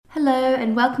Hello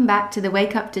and welcome back to the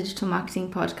Wake Up Digital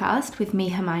Marketing Podcast with me,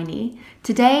 Hermione.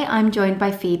 Today I'm joined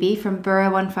by Phoebe from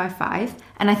Buro 155,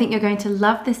 and I think you're going to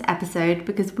love this episode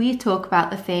because we talk about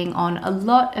the thing on a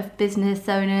lot of business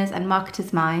owners and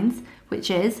marketers' minds, which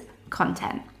is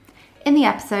content. In the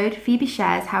episode, Phoebe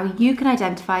shares how you can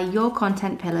identify your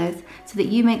content pillars so that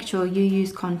you make sure you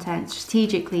use content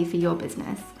strategically for your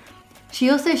business. She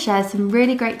also shares some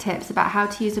really great tips about how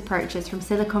to use approaches from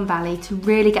Silicon Valley to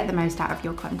really get the most out of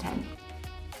your content.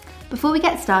 Before we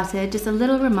get started, just a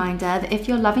little reminder that if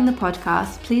you're loving the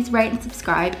podcast, please rate and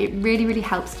subscribe. It really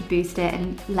helps to boost it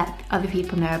and let other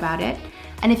people know about it.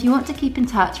 And if you want to keep in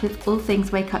touch with all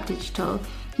things Wake Up Digital,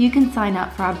 you can sign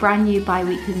up for our brand new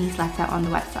bi-weekly newsletter on the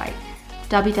website,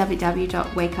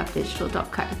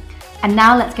 www.wakeupdigital.co. And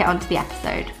now let's get on to the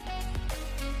episode.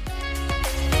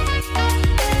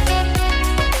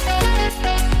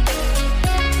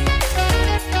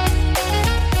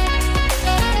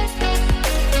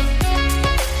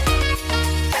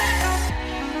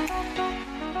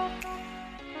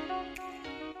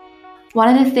 One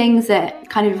of the things that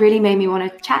kind of really made me want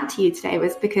to chat to you today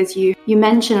was because you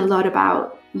mentioned a lot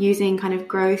about using kind of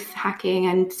growth hacking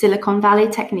and Silicon Valley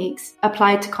techniques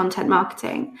applied to content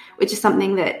marketing, which is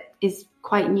something that is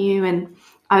quite new and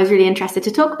I was really interested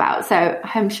to talk about. So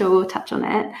I'm sure we'll touch on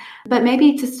it. But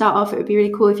maybe to start off, it would be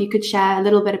really cool if you could share a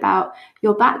little bit about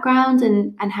your background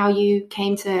and how you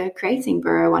came to creating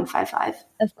Buro 155.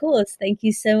 Of course. Thank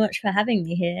you so much for having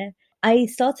me here. I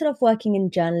started off working in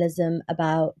journalism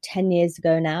about 10 years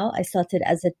ago now. I started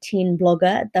as a teen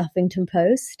blogger at the Huffington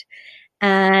Post,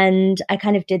 and I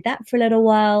kind of did that for a little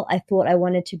while. I thought I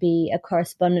wanted to be a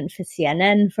correspondent for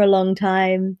CNN for a long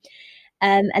time.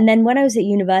 And then when I was at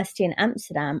university in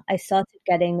Amsterdam, I started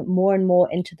getting more and more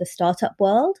into the startup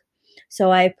world.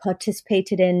 So I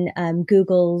participated in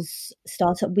Google's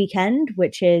Startup Weekend,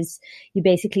 which is you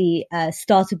basically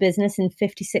start a business in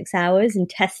 56 hours and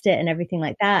test it and everything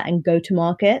like that and go to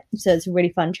market. So it's a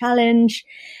really fun challenge.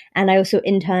 And I also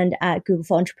interned at Google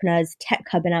for Entrepreneurs Tech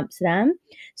Hub in Amsterdam.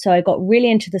 So I got really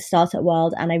into the startup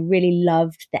world and I really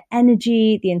loved the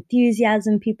energy, the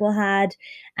enthusiasm people had,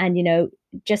 and,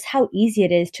 just how easy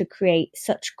it is to create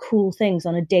such cool things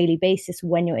on a daily basis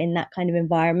when you're in that kind of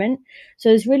environment. So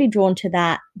I was really drawn to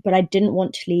that, but I didn't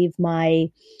want to leave my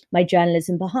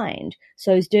journalism behind.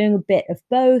 So I was doing a bit of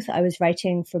both. I was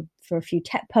writing for a few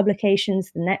tech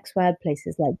publications, the Next Web,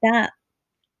 places like that.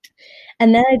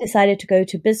 And then I decided to go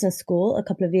to business school a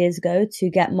couple of years ago to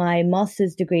get my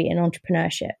master's degree in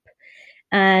entrepreneurship.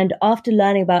 And after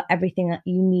learning about everything that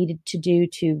you needed to do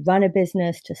to run a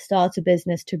business, to start a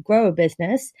business, to grow a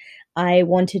business, I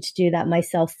wanted to do that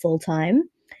myself full time.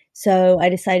 So I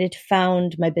decided to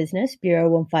found my business, Buro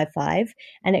 155,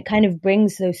 and it kind of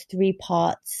brings those three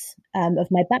parts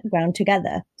of my background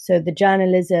together. So the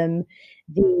journalism,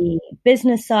 the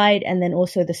business side, and then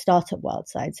also the startup world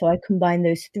side. So I combine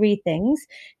those three things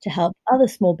to help other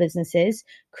small businesses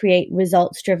create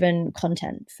results-driven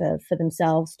content for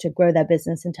themselves to grow their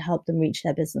business and to help them reach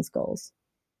their business goals.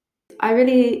 I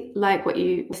really like what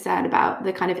you said about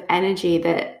the kind of energy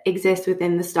that exists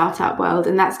within the startup world.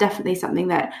 And that's definitely something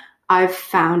that I've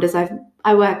found as I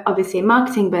work obviously in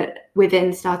marketing, but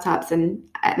within startups and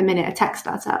at the minute a tech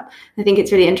startup. I think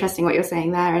it's really interesting what you're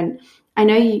saying there. And I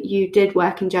know you did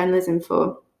work in journalism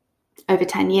for over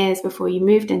 10 years before you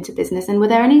moved into business. And were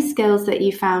there any skills that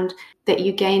you found that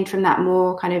you gained from that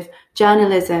more kind of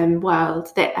journalism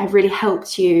world that have really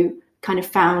helped you kind of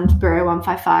found Buro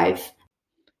 155?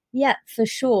 Yeah, for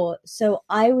sure. So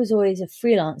I was always a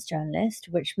freelance journalist,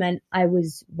 which meant I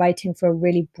was writing for a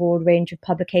really broad range of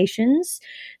publications.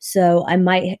 So I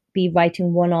might be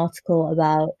writing one article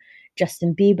about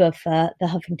Justin Bieber for the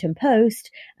Huffington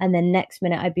Post, and then next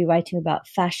minute I'd be writing about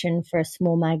fashion for a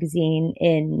small magazine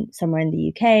somewhere in the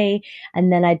UK,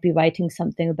 and then I'd be writing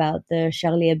something about the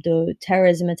Charlie Hebdo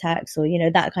terrorism attacks, or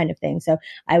that kind of thing. So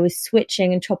I was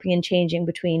switching and chopping and changing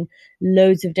between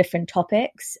loads of different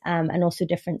topics, and also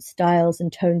different styles and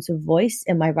tones of voice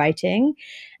in my writing.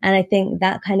 And I think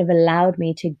that kind of allowed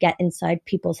me to get inside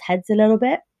people's heads a little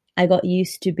bit. I got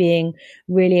used to being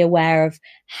really aware of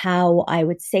how I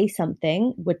would say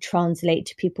something would translate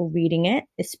to people reading it,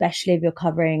 especially if you're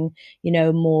covering,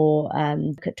 more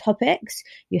topics.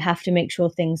 You have to make sure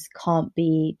things can't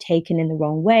be taken in the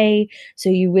wrong way. So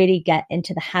you really get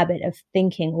into the habit of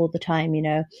thinking all the time,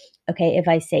 okay, if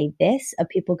I say this, are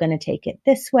people going to take it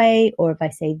this way? Or if I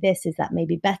say this, is that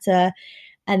maybe better?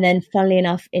 And then funnily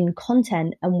enough, in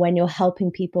content, and when you're helping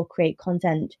people create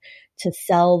content to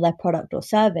sell their product or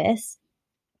service,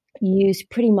 use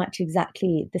pretty much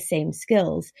exactly the same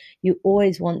skills. You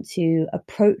always want to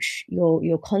approach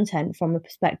your content from a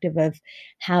perspective of,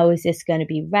 how is this going to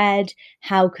be read?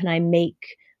 How can I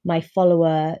make my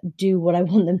follower do what I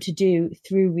want them to do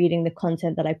through reading the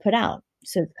content that I put out?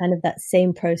 So it's kind of that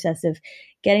same process of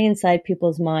getting inside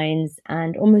people's minds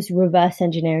and almost reverse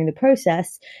engineering the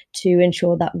process to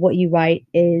ensure that what you write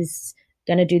is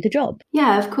going to do the job.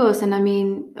 Yeah, of course. And I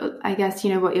mean, I guess,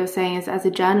 what you're saying is, as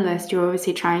a journalist, you're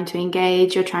obviously trying to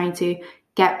engage, you're trying to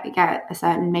get a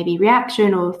certain maybe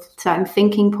reaction or certain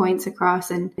thinking points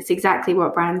across, and it's exactly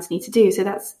what brands need to do. So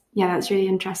that's really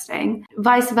interesting.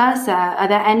 Vice versa, are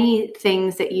there any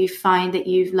things that you find that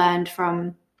you've learned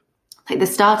from like the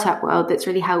startup world that's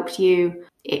really helped you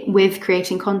with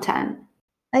creating content?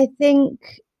 I think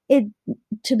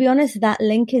to be honest, that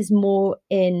link is more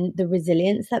in the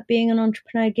resilience that being an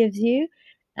entrepreneur gives you.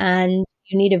 And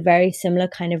you need a very similar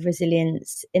kind of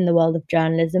resilience in the world of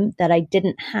journalism that I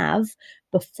didn't have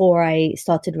before I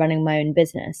started running my own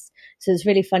business. So it's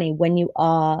really funny, when you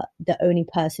are the only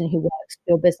person who works for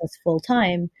your business full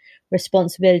time,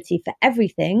 responsibility for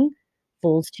everything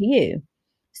falls to you.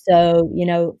 So,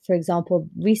 for example,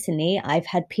 recently I've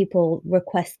had people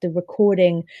request the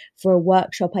recording for a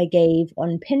workshop I gave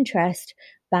on Pinterest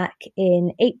back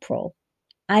in April.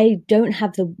 I don't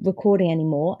have the recording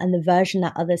anymore, and the version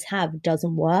that others have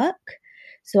doesn't work.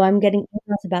 So I'm getting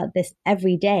emails about this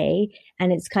every day,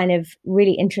 and it's kind of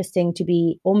really interesting to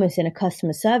be almost in a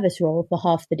customer service role for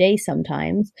half the day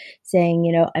sometimes,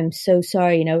 saying, I'm so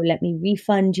sorry, let me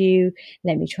refund you,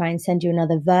 let me try and send you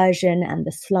another version and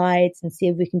the slides and see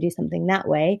if we can do something that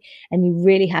way. And you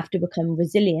really have to become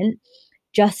resilient,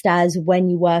 just as when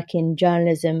you work in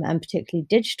journalism, and particularly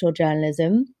digital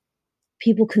journalism,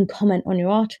 people can comment on your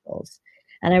articles.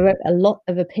 And I wrote a lot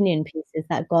of opinion pieces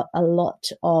that got a lot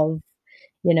of,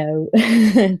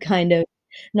 kind of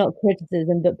not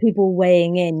criticism, but people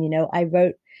weighing in. I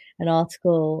wrote an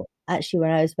article actually when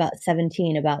I was about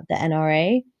 17 about the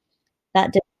NRA.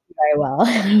 That did very well.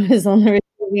 I was on the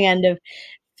receiving end of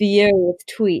furious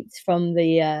tweets from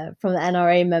the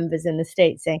NRA members in the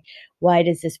States saying, why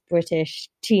does this British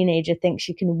teenager think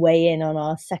she can weigh in on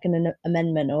our Second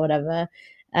Amendment or whatever?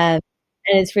 And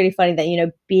it's really funny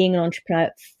that, being an entrepreneur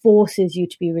forces you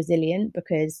to be resilient,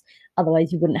 because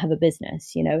otherwise you wouldn't have a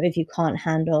business. If you can't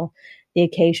handle the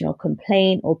occasional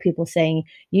complaint or people saying,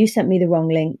 you sent me the wrong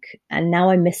link and now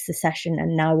I missed the session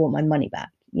and now I want my money back,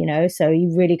 so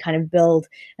you really kind of build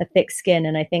a thick skin.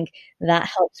 And I think that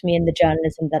helps me in the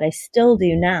journalism that I still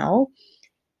do now,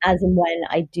 as and when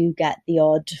I do get the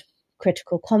odd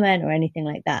critical comment or anything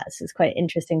like that. So it's quite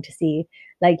interesting to see,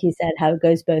 like you said, how it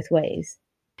goes both ways.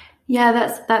 Yeah,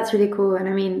 that's really cool. And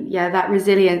I mean, that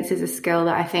resilience is a skill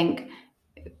that I think,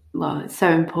 it's so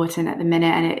important at the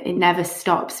minute, and it never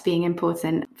stops being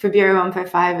important. For Bureau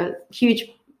 155, a huge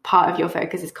part of your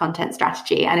focus is content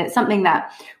strategy. And it's something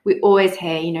that we always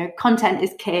hear, content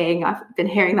is king. I've been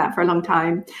hearing that for a long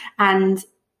time.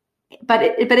 But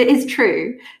it is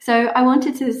true. So I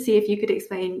wanted to see if you could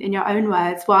explain in your own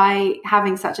words why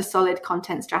having such a solid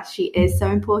content strategy is so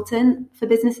important for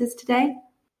businesses today.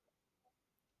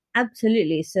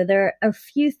 Absolutely. So there are a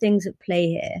few things at play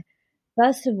here.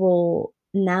 First of all,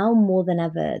 now more than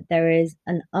ever, there is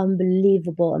an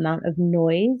unbelievable amount of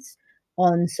noise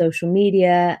on social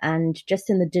media and just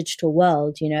in the digital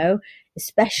world,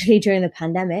 especially during the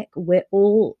pandemic. We're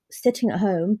all sitting at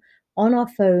home on our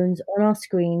phones, on our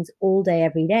screens all day,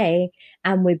 every day,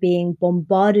 and we're being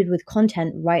bombarded with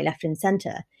content right, left, and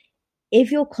center.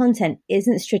 If your content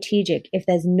isn't strategic, if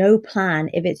there's no plan,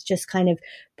 if it's just kind of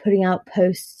putting out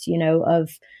posts, of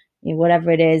whatever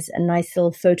it is, a nice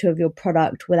little photo of your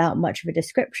product without much of a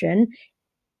description,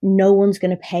 no one's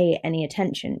going to pay any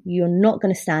attention. You're not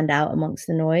going to stand out amongst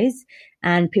the noise,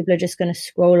 and people are just going to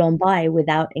scroll on by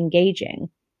without engaging.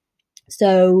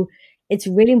 So it's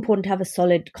really important to have a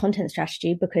solid content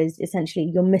strategy, because essentially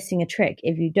you're missing a trick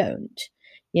if you don't.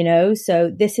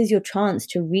 So this is your chance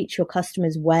to reach your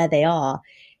customers where they are,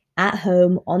 at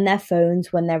home, on their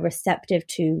phones, when they're receptive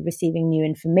to receiving new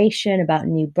information about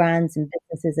new brands and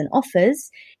businesses and offers.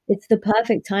 It's the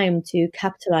perfect time to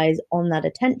capitalize on that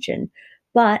attention.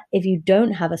 But if you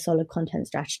don't have a solid content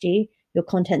strategy, your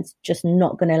content's just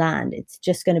not going to land. It's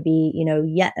just going to be,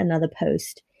 yet another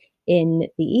post in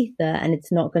the ether, and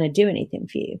it's not going to do anything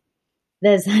for you.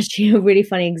 There's actually a really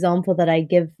funny example that I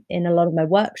give in a lot of my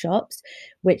workshops,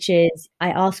 which is I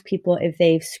ask people if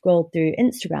they've scrolled through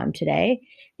Instagram today.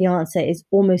 The answer is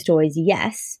almost always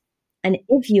yes. And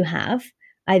if you have,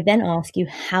 I then ask you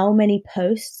how many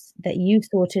posts that you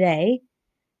saw today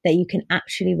that you can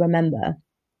actually remember.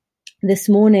 This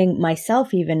morning,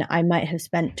 myself, even, I might have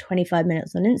spent 25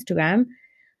 minutes on Instagram.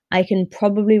 I can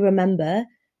probably remember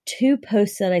 2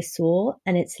 posts that I saw,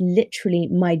 and it's literally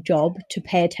my job to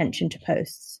pay attention to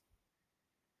posts.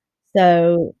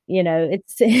 So,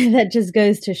 it's that just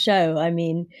goes to show. I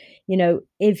mean,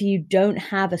 if you don't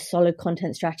have a solid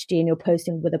content strategy and you're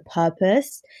posting with a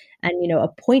purpose and, a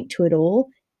point to it all,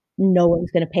 no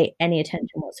one's going to pay any attention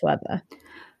whatsoever.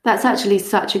 That's actually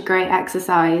such a great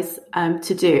exercise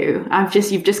to do.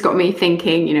 You've just got me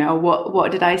thinking,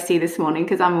 what did I see this morning?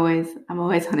 Because I'm always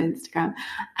on Instagram,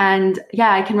 and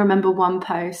yeah, I can remember one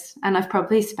post, and I've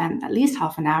probably spent at least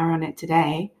half an hour on it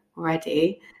today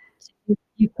already.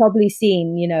 You've probably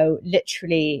seen,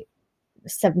 literally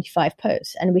 75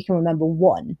 posts, and we can remember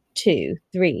 1, 2,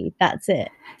 3. That's it.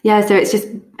 Yeah, so it's just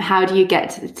how do you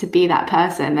get to be that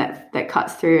person that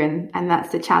cuts through, and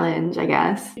that's the challenge, I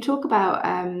guess. You talk about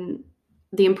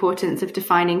the importance of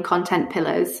defining content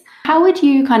pillars. How would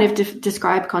you kind of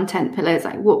describe content pillars?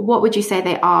 Like, what would you say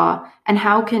they are, and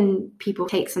how can people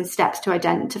take some steps to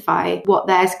identify what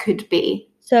theirs could be?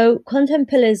 So content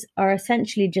pillars are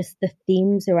essentially just the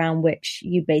themes around which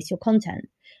you base your content.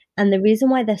 And the reason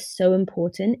why they're so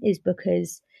important is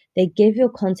because they give your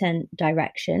content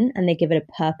direction and they give it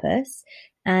a purpose.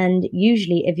 And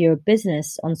usually, if you're a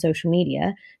business on social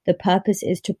media, the purpose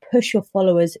is to push your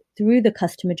followers through the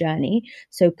customer journey.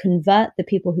 So convert the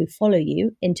people who follow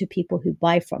you into people who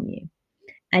buy from you.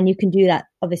 And you can do that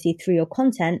obviously through your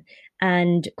content,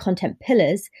 and content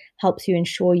pillars helps you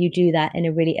ensure you do that in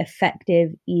a really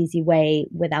effective, easy way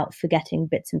without forgetting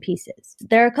bits and pieces.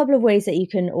 There are a couple of ways that you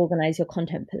can organize your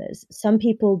content pillars. Some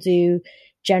people do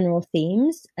general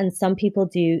themes and some people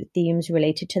do themes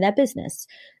related to their business.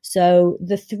 So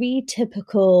the 3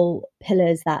 typical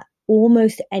pillars that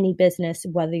almost any business,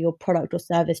 whether you're product or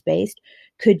service based,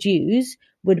 could use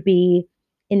would be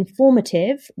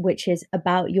informative, which is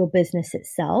about your business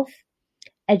itself,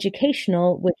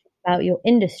 educational, which is about your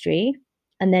industry,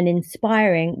 and then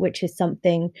inspiring, which is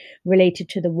something related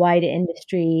to the wider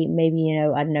industry, maybe,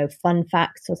 I don't know, fun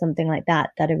facts or something like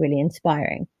that are really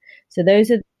inspiring. So those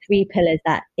are the 3 pillars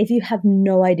that if you have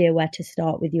no idea where to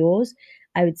start with yours,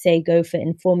 I would say go for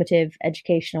informative,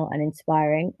 educational, and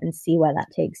inspiring and see where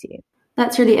that takes you.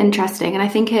 That's really interesting. And I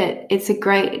think it's a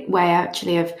great way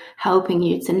actually of helping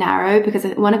you to narrow, because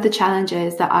one of the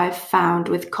challenges that I've found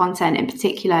with content in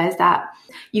particular is that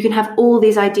you can have all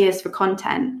these ideas for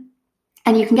content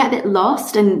and you can get a bit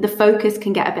lost, and the focus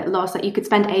can get a bit lost. Like you could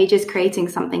spend ages creating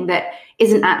something that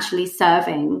isn't actually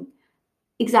serving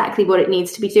exactly what it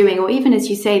needs to be doing. Or even, as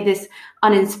you say, this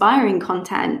uninspiring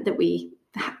content that we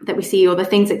see, or the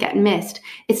things that get missed,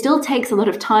 it still takes a lot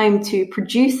of time to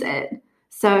produce it.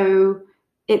 So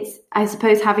I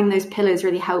suppose having those pillars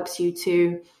really helps you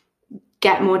to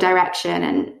get more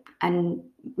direction and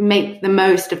make the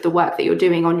most of the work that you're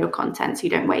doing on your content so you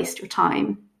don't waste your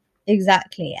time.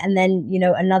 Exactly. And then,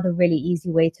 another really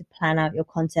easy way to plan out your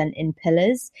content in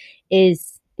pillars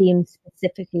is themes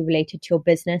specifically related to your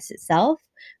business itself.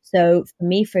 So for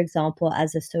me, for example,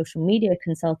 as a social media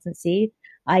consultancy,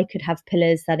 I could have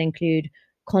pillars that include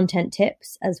content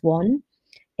tips as one,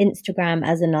 Instagram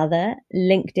as another,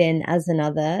 LinkedIn as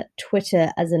another,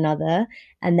 Twitter as another.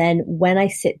 And then when I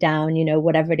sit down,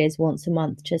 whatever it is, once a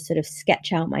month to sort of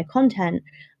sketch out my content,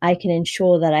 I can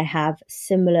ensure that I have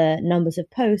similar numbers of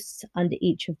posts under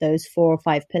each of those 4 or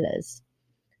 5 pillars.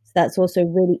 So that's also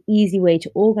a really easy way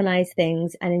to organize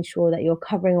things and ensure that you're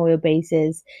covering all your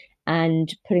bases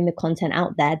and putting the content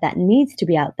out there that needs to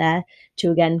be out there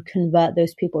to, again, convert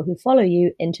those people who follow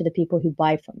you into the people who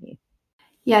buy from you.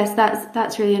 Yes,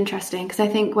 that's really interesting, because I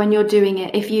think when you're doing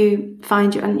it, if you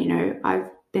find I've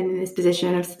been in this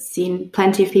position, I've seen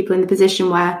plenty of people in the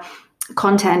position where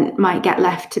content might get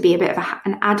left to be a bit of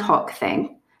an ad hoc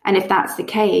thing. And if that's the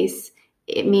case,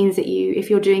 it means that if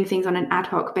you're doing things on an ad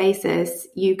hoc basis,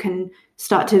 you can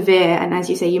start to veer. And as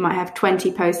you say, you might have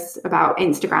 20 posts about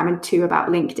Instagram and 2 about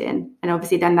LinkedIn. And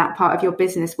obviously then that part of your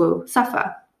business will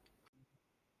suffer.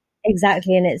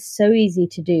 Exactly. And it's so easy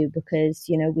to do because,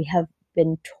 we have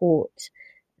been taught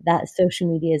that social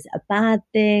media is a bad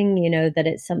thing, that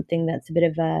it's something that's a bit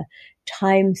of a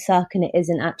time suck, and it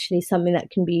isn't actually something that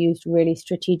can be used really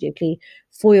strategically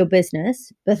for your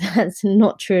business. But that's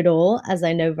not true at all, as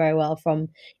I know very well from,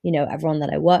 everyone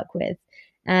that I work with.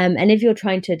 And if you're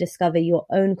trying to discover your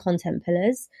own content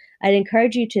pillars, I'd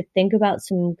encourage you to think about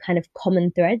some kind of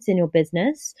common threads in your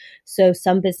business. So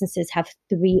some businesses have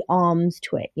 3 arms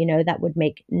to it, that would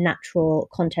make natural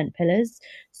content pillars.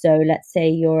 So let's say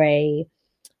you're a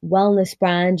wellness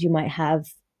brand, you might have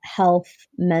health,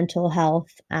 mental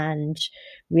health, and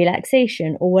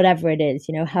relaxation, or whatever it is,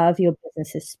 however your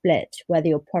business is split, whether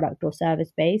you're product or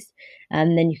service based,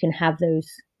 and then you can have those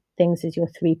things as your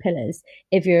 3 pillars.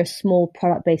 If you're a small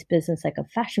product based business like a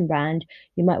fashion brand,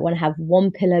 you might want to have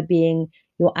one pillar being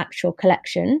your actual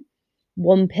collection,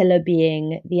 one pillar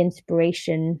being the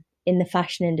inspiration in the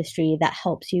fashion industry that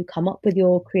helps you come up with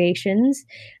your creations.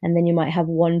 And then you might have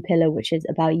one pillar which is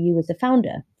about you as a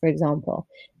founder, for example.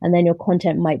 And then your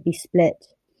content might be split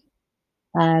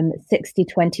 60,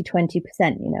 20,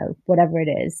 20%, whatever it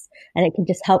is. And it can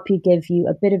just help give you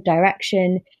a bit of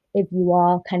direction. If you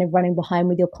are kind of running behind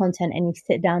with your content and you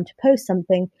sit down to post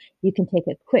something, you can take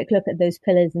a quick look at those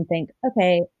pillars and think,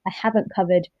 okay, I haven't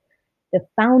covered the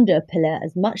founder pillar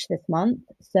as much this month,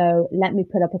 so let me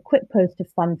put up a quick post of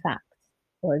fun facts,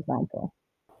 for example.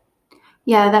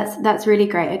 Yeah, that's really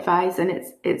great advice, and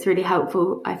it's really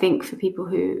helpful, I think, for people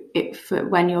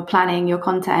when you're planning your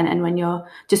content and when you're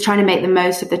just trying to make the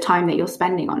most of the time that you're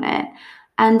spending on it.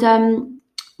 And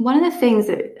one of the things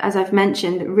that, as I've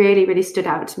mentioned, that really, really stood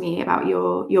out to me about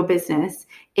your business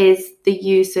is the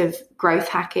use of growth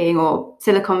hacking or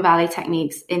Silicon Valley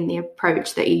techniques in the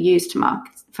approach that you use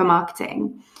for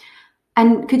marketing.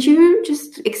 And could you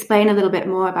just explain a little bit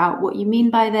more about what you mean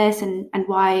by this and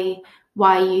why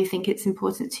you think it's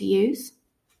important to use?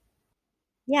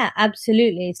 Yeah,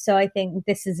 absolutely. So I think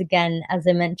this is, again, as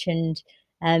I mentioned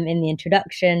in the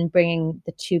introduction, bringing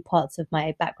the 2 parts of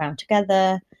my background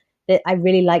together, that I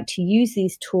really like to use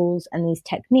these tools and these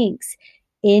techniques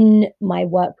in my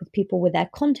work with people with their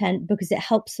content, because it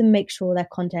helps them make sure their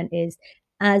content is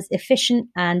as efficient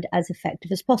and as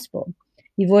effective as possible.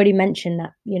 You've already mentioned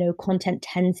that, content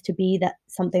tends to be that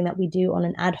something that we do on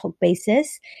an ad hoc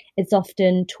basis. It's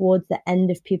often towards the end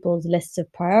of people's lists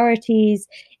of priorities.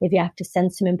 If you have to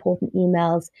send some important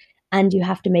emails and you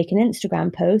have to make an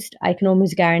Instagram post, I can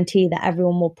almost guarantee that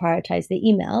everyone will prioritize the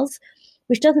emails,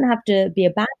 which doesn't have to be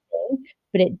a bad thing,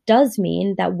 but it does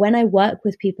mean that when I work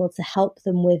with people to help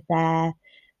them with their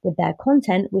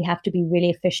content, we have to be really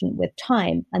efficient with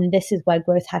time. And this is where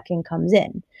growth hacking comes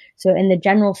in. So in the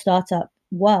general startup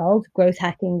world, growth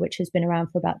hacking, which has been around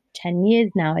for about 10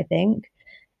 years now, I think,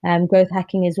 growth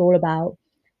hacking is all about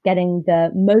getting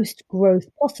the most growth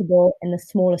possible in the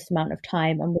smallest amount of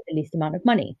time and with the least amount of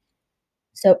money.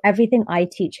 So everything I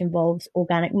teach involves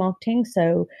organic marketing.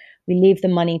 So we leave the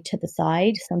money to the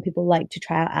side. Some people like to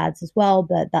try out ads as well,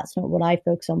 but that's not what I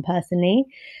focus on personally.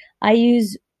 I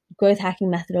use growth hacking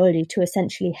methodology to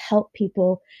essentially help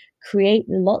people create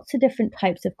lots of different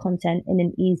types of content in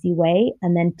an easy way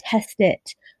and then test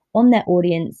it on their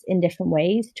audience in different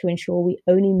ways to ensure we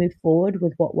only move forward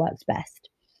with what works best.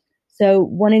 So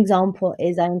one example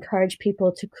is I encourage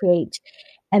people to create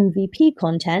MVP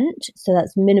content. So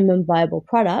that's minimum viable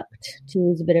product, to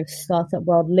use a bit of startup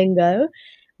world lingo,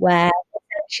 where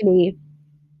essentially,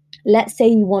 let's say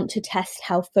you want to test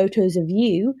how photos of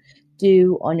you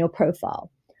do on your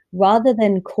profile. Rather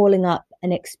than calling up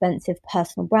an expensive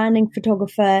personal branding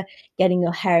photographer, getting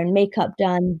your hair and makeup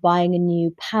done, buying a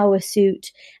new power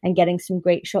suit, and getting some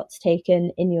great shots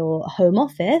taken in your home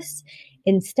office,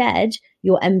 instead,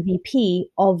 your MVP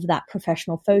of that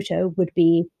professional photo would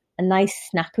be a nice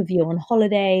snap of you on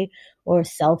holiday or a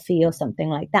selfie or something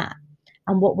like that.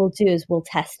 And what we'll do is we'll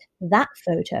test that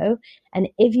photo. And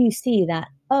if you see that,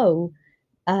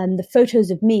 the photos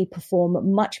of me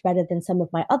perform much better than some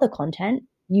of my other content,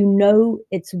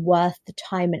 it's worth the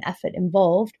time and effort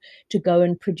involved to go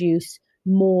and produce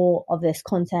more of this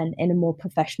content in a more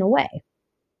professional way.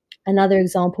 Another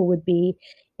example would be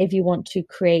if you want to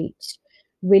create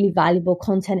really valuable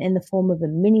content in the form of a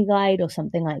mini guide or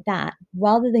something like that,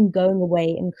 rather than going away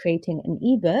and creating an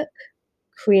ebook,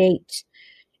 create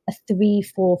a 3,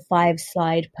 4, 5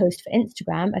 slide post for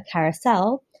Instagram, a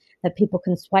carousel that people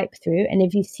can swipe through. And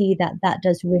if you see that that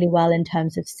does really well in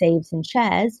terms of saves and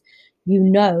shares,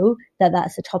 that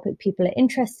that's a topic people are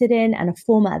interested in and a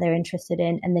format they're interested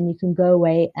in. And then you can go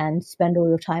away and spend all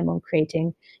your time on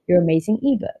creating your amazing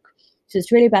ebook. So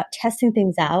it's really about testing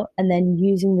things out and then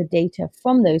using the data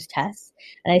from those tests.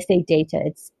 And I say data,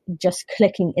 it's just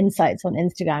clicking insights on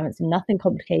Instagram. It's nothing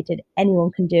complicated.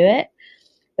 Anyone can do it.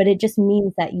 But it just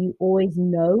means that you always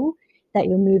know that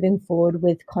you're moving forward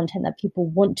with content that people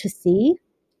want to see,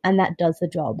 and that does the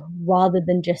job, rather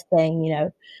than just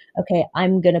saying, okay,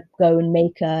 I'm going to go and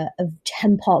make a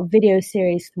 10-part video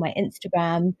series for my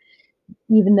Instagram,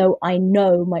 even though I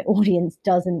know my audience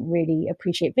doesn't really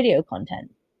appreciate video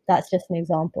content. That's just an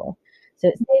example. So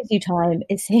it saves you time,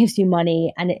 it saves you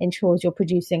money, and it ensures you're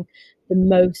producing the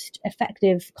most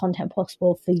effective content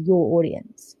possible for your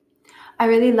audience. I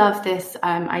really love this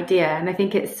idea, and I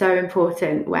think it's so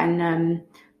important when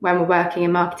when we're working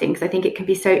in marketing, because I think it can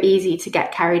be so easy to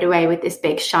get carried away with this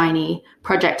big shiny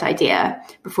project idea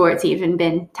before it's even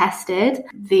been tested.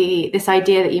 This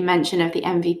idea that you mentioned of the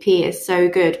MVP is so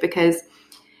good, because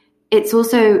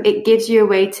it gives you a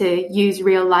way to use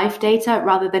real life data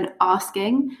rather than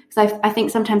asking. Because I think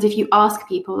sometimes if you ask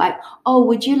people like, oh,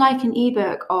 would you like an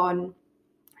ebook on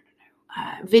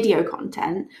video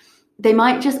content, they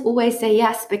might just always say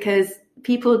yes, because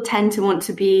people tend to want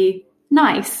to be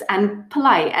nice and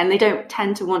polite, and they don't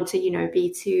tend to want to,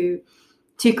 be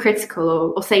too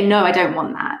critical or say, no, I don't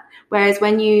want that. Whereas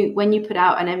when you put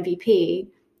out an MVP,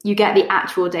 you get the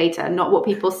actual data, not what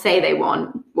people say they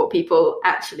want, what people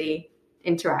actually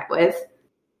interact with.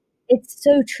 It's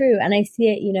so true. And I see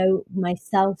it,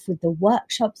 myself with the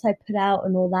workshops I put out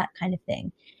and all that kind of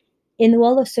thing. In the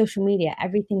world of social media,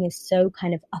 everything is so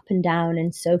kind of up and down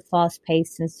and so fast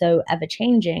paced and so ever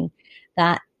changing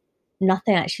that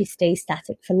nothing actually stays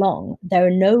static for long. There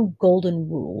are no golden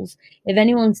rules. If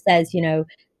anyone says,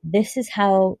 this is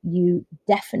how you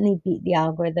definitely beat the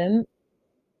algorithm,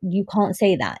 you can't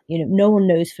say that. No one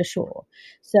knows for sure.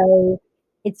 So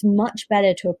it's much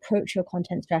better to approach your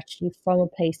content strategy from a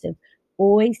place of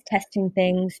always testing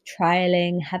things,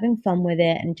 trialing, having fun with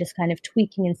it, and just kind of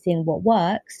tweaking and seeing what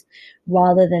works,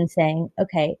 rather than saying,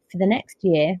 okay, for the next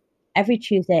year, every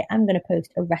Tuesday, I'm going to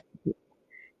post a recipe.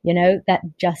 That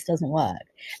just doesn't work.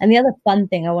 And the other fun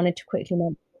thing I wanted to quickly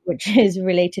mention, which is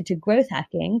related to growth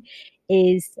hacking,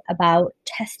 is about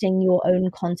testing your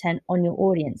own content on your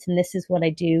audience. And this is what I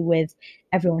do with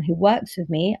everyone who works with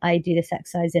me. I do this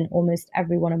exercise in almost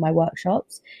every one of my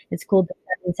workshops. It's called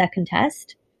the 7-second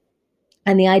test.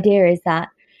 And the idea is that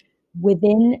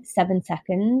within 7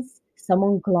 seconds,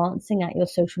 someone glancing at your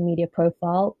social media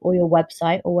profile or your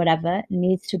website or whatever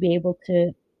needs to be able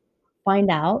to find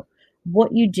out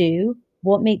what you do,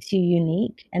 what makes you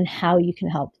unique, and how you can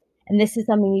help. And this is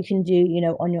something you can do,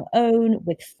 on your own,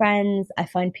 with friends. I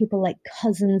find people like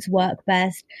cousins work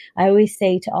best. I always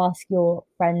say to ask your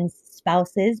friends'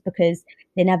 spouses, because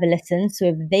they never listen. So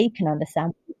if they can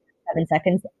understand 7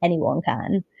 seconds, anyone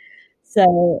can.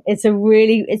 So it's a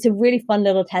really fun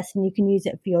little test, and you can use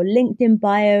it for your LinkedIn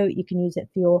bio. You can use it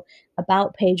for your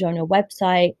about page on your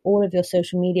website, all of your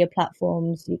social media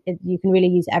platforms. You can really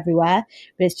use it everywhere,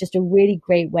 but it's just a really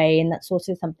great way. And that's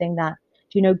also something that,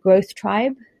 do you know Growth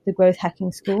Tribe, the growth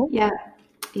hacking school? Yeah.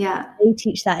 They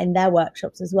teach that in their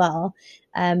workshops as well.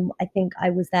 I think I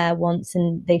was there once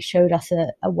and they showed us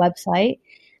a website,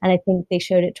 and I think they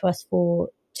showed it to us for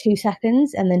 2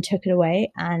 seconds and then took it away.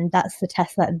 And that's the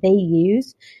test that they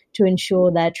use to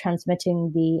ensure they're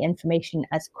transmitting the information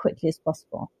as quickly as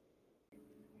possible.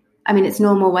 I mean, it's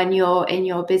normal when you're in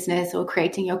your business or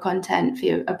creating your content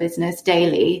for a business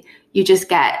daily, you just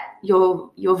get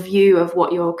your view of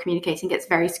what you're communicating gets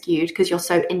very skewed because you're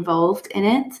so involved in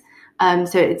it.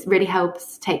 So it really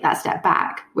helps take that step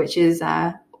back, which is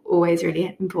always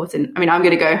really important. I mean, I'm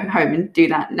going to go home and do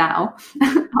that now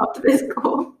after this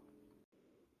call.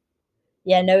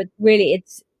 Yeah, no,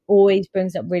 it's always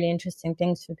brings up really interesting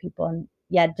things for people. And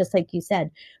yeah, just like you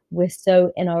said, we're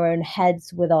so in our own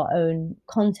heads with our own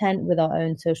content, with our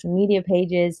own social media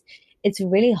pages. It's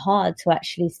really hard to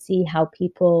actually see how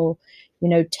people,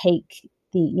 take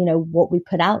the, what we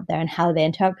put out there and how they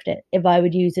interpret it. If I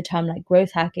would use a term like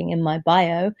growth hacking in my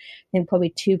bio, I think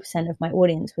probably 2% of my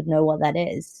audience would know what that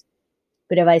is.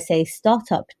 But if I say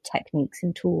startup techniques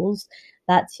and tools,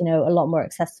 that's, a lot more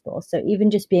accessible. So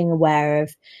even just being aware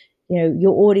of,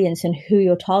 your audience and who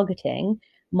you're targeting.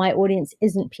 My audience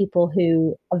isn't people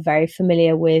who are very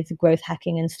familiar with growth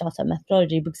hacking and startup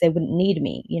methodology because they wouldn't need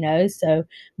me, So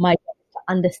my job is to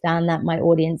understand that my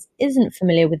audience isn't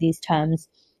familiar with these terms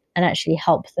and actually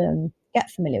help them get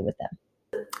familiar with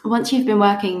them. Once you've been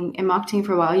working in marketing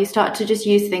for a while, you start to just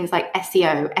use things like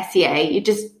SEO, SEA.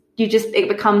 It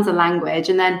becomes a language,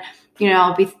 and then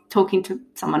I'll be talking to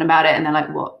someone about it and they're like,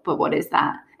 what is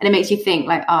that? And it makes you think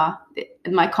like,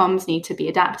 my comms need to be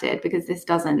adapted because it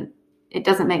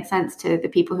doesn't make sense to the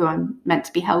people who I'm meant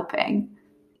to be helping.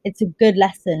 It's a good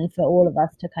lesson for all of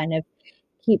us to kind of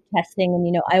keep testing.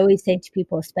 And, I always say to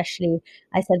people, especially,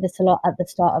 I said this a lot at the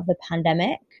start of the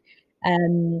pandemic,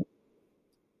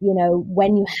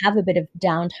 when you have a bit of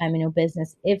downtime in your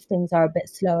business, if things are a bit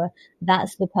slower,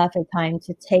 that's the perfect time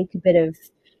to take a bit of,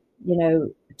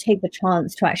 take the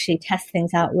chance to actually test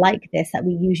things out like this that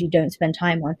we usually don't spend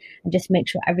time on, and just make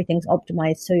sure everything's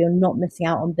optimized so you're not missing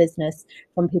out on business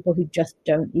from people who just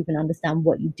don't even understand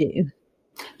what you do.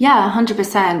 Yeah,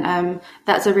 100%.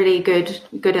 That's a really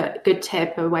good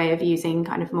tip, a way of using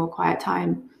kind of more quiet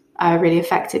time really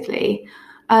effectively.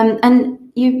 And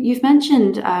you've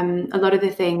mentioned a lot of the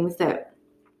things that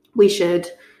we should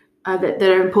that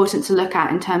are important to look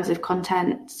at in terms of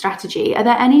content strategy. Are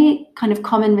there any kind of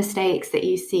common mistakes that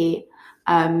you see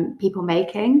people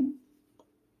making?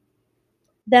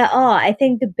 There are. I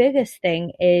think the biggest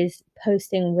thing is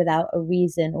posting without a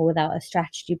reason or without a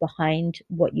strategy behind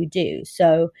what you do.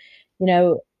 So, you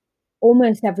know,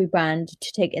 almost every brand,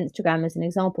 to take Instagram as an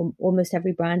example, almost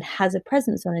every brand has a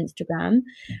presence on Instagram,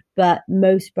 but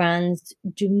most brands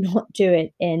do not do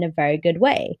it in a very good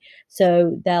way.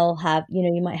 So they'll have,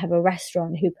 you might have a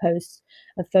restaurant who posts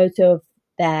a photo of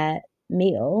their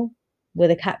meal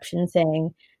with a caption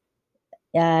saying,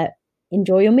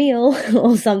 enjoy your meal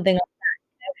or something.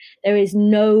 There is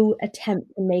no attempt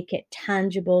to make it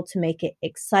tangible, to make it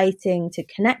exciting, to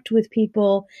connect with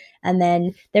people. And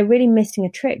then they're really missing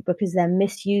a trick because they're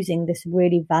misusing this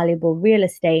really valuable real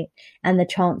estate and the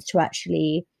chance to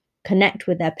actually connect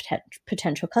with their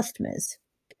potential customers.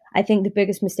 I think the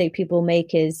biggest mistake people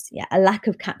make is a lack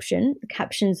of caption.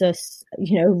 Captions are,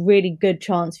 a really good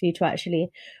chance for you to actually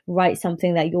write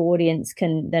something that your audience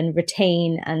can then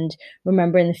retain and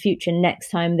remember in the future next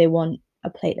time they want a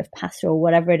plate of pasta or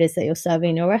whatever it is that you're serving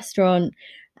in your restaurant,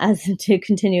 as to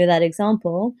continue that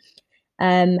example.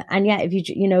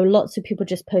 If lots of people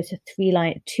just post a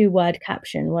 2-word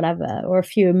caption, whatever, or a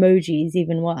few emojis,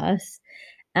 even worse.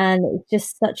 And it's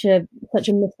just such a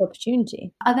missed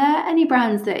opportunity. Are there any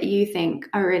brands that you think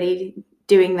are really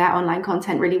doing their online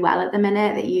content really well at the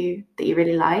minute that you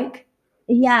really like?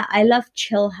 Yeah, I love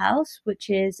Chill House,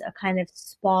 which is a kind of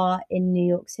spa in New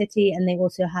York City, and they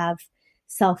also have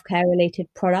self-care related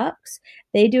products.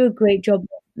 They do a great job of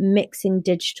mixing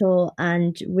digital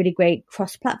and really great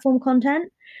cross-platform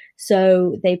content.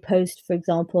 So they post, for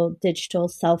example, digital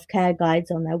self-care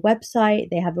guides on their website.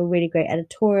 They have a really great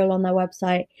editorial on their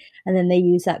website. And then they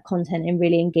use that content in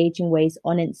really engaging ways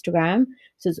on Instagram.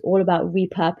 So it's all about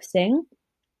repurposing.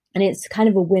 And it's kind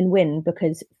of a win-win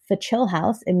because for Chill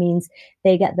House, it means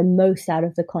they get the most out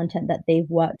of the content that they've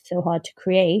worked so hard to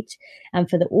create. And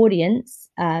for the audience,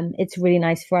 it's really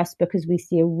nice for us because we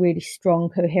see a really strong,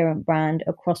 coherent brand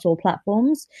across all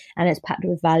platforms, and it's packed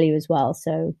with value as well.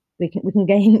 So we can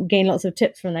gain lots of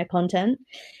tips from their content.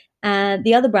 And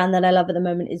the other brand that I love at the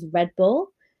moment is Red Bull.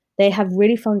 They have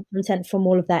really fun content from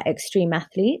all of their extreme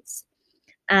athletes.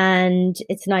 And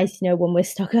it's nice, when we're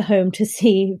stuck at home to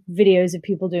see videos of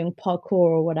people doing parkour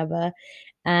or whatever.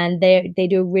 And they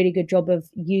do a really good job of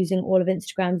using all of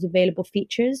Instagram's available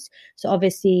features. So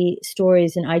obviously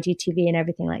stories and IGTV and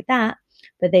everything like that.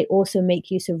 But they also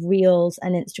make use of Reels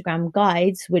and Instagram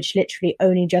guides, which literally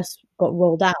only just got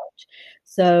rolled out.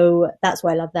 So that's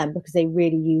why I love them, because they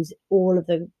really use all of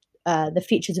the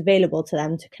features available to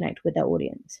them to connect with their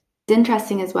audience. It's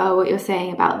interesting as well what you're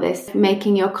saying about this,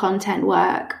 making your content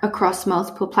work across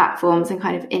multiple platforms and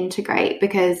kind of integrate,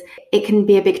 because it can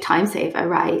be a big time saver,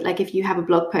 right? Like if you have a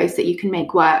blog post that you can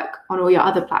make work on all your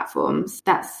other platforms,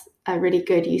 that's a really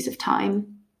good use of time.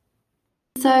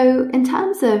 So in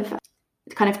terms of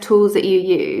kind of tools that you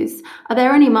use, are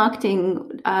there any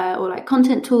marketing or like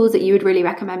content tools that you would really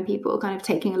recommend people kind of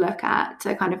taking a look at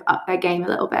to kind of up their game a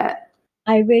little bit?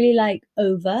 I really like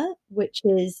Over, which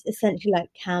is essentially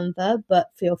like Canva, but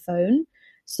for your phone.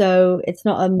 So it's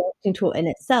not a marketing tool in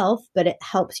itself, but it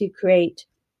helps you create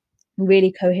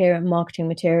really coherent marketing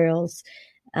materials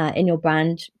in your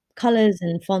brand colors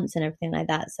and fonts and everything like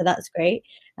that. So that's great.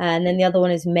 And then the other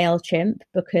one is MailChimp,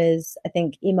 because I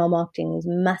think email marketing is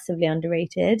massively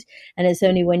underrated. And it's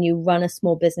only when you run a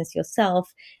small business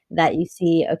yourself that you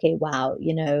see, okay, wow,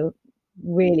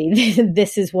 really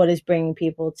this is what is bringing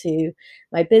people to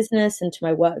my business and to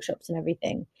my workshops and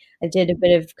everything. I did a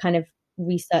bit of kind of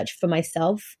research for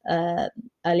myself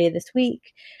earlier this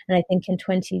week, and I think in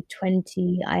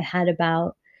 2020 I had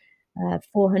about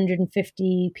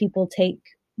 450 people take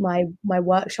my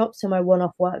workshops, so my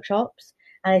one-off workshops,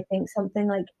 and I think something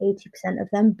like 80% of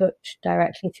them booked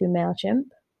directly through MailChimp.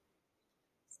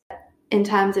 In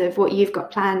terms of what you've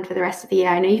got planned for the rest of the year,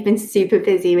 I know you've been super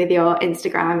busy with your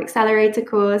Instagram Accelerator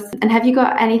course. And have you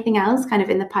got anything else kind of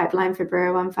in the pipeline for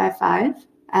Borough 155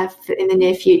 in the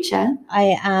near future?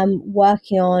 I am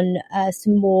working on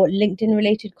some more LinkedIn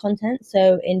related content.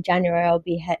 So in January, I'll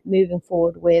be moving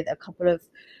forward with a couple of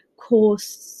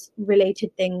course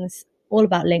related things all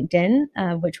about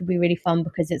LinkedIn, which will be really fun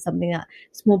because it's something that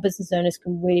small business owners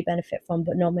can really benefit from,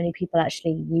 but not many people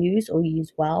actually use or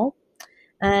use well.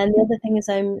 And the other thing is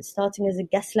I'm starting as a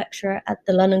guest lecturer at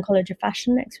the London College of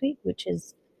Fashion next week, which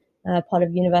is part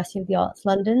of University of the Arts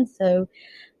London. So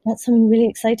that's something really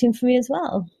exciting for me as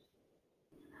well.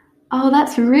 Oh,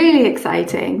 that's really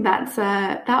exciting. That's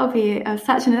that'll be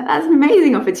that's an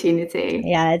amazing opportunity.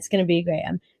 Yeah, it's going to be great.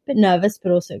 I'm a bit nervous,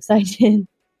 but also excited.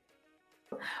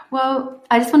 Well,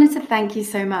 I just wanted to thank you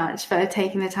so much for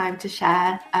taking the time to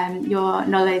share your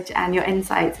knowledge and your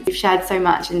insights. You've shared so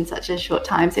much in such a short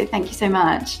time, so thank you so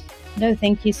much. No,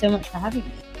 thank you so much for having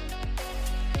me.